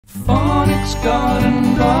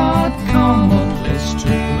PhonicsGarden.com, a place to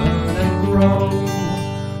learn and grow.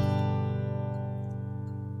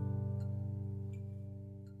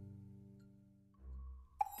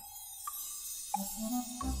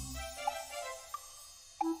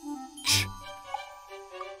 Ch,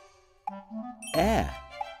 e,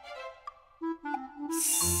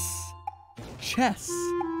 s, chess,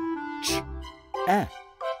 ch, e,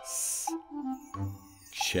 s,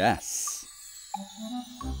 chess.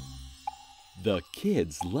 The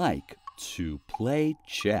kids like to play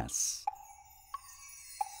chess.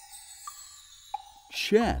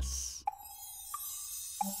 Chess.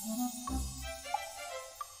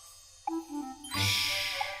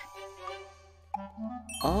 Sh,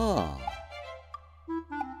 ah,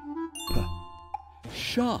 p,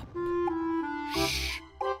 shop. Sh,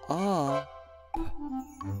 ah, p,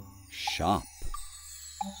 shop.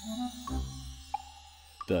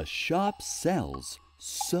 The shop sells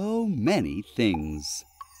so many things.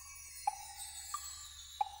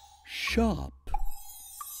 Shop.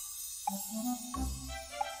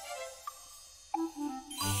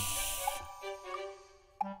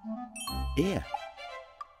 Thick.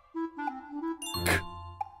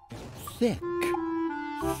 Thick.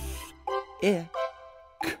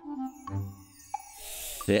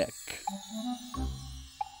 Thick.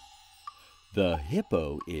 The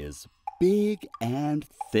hippo is big and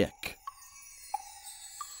thick.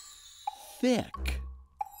 Thick.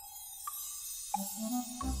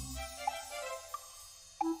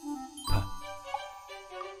 P,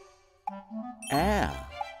 a,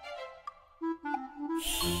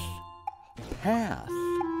 path.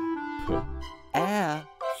 P, a,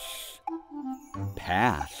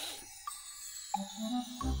 path.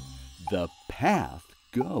 The path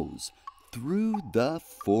goes through the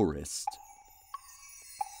forest.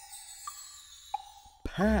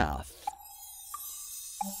 Path.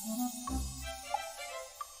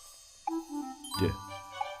 D,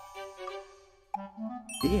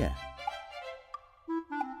 I,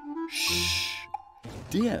 sh,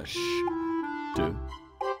 dish. D,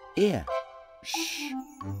 I, sh,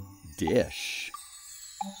 dish.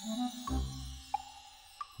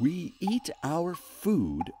 We eat our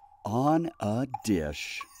food on a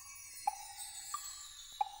dish.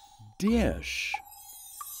 Dish.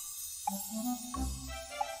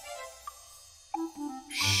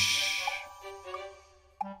 Sh,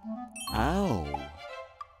 ow.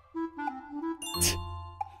 T,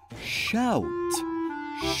 shout.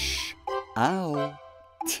 Sh, ow,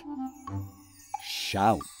 t,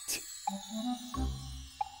 shout.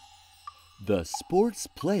 The sports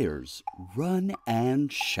players run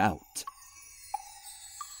and shout.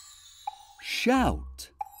 Shout.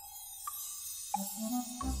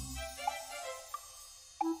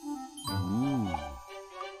 Ooh.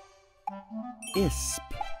 Isp.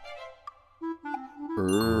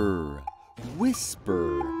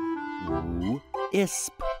 Whisper. Ooh,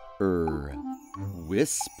 isp.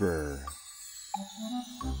 Whisper.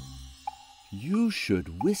 You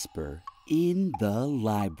should whisper in the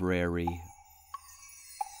library.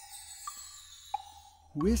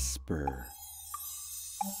 Whisper.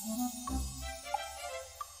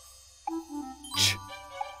 Ch,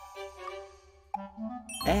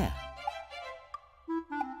 e,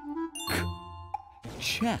 k,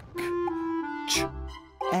 check. Ch,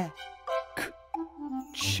 e, k,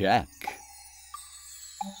 check.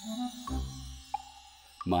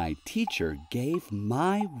 My teacher gave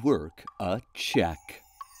my work a check.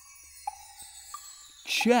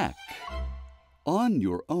 Check on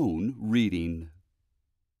your own reading.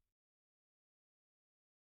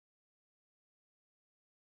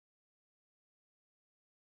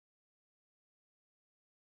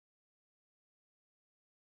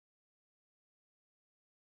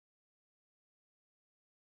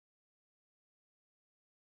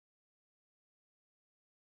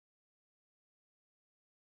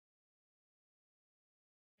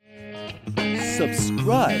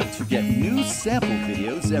 Subscribe to get new sample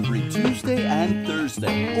videos every Tuesday and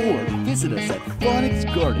Thursday, or visit us at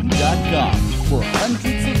PhonicsGarden.com for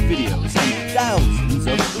hundreds of videos and thousands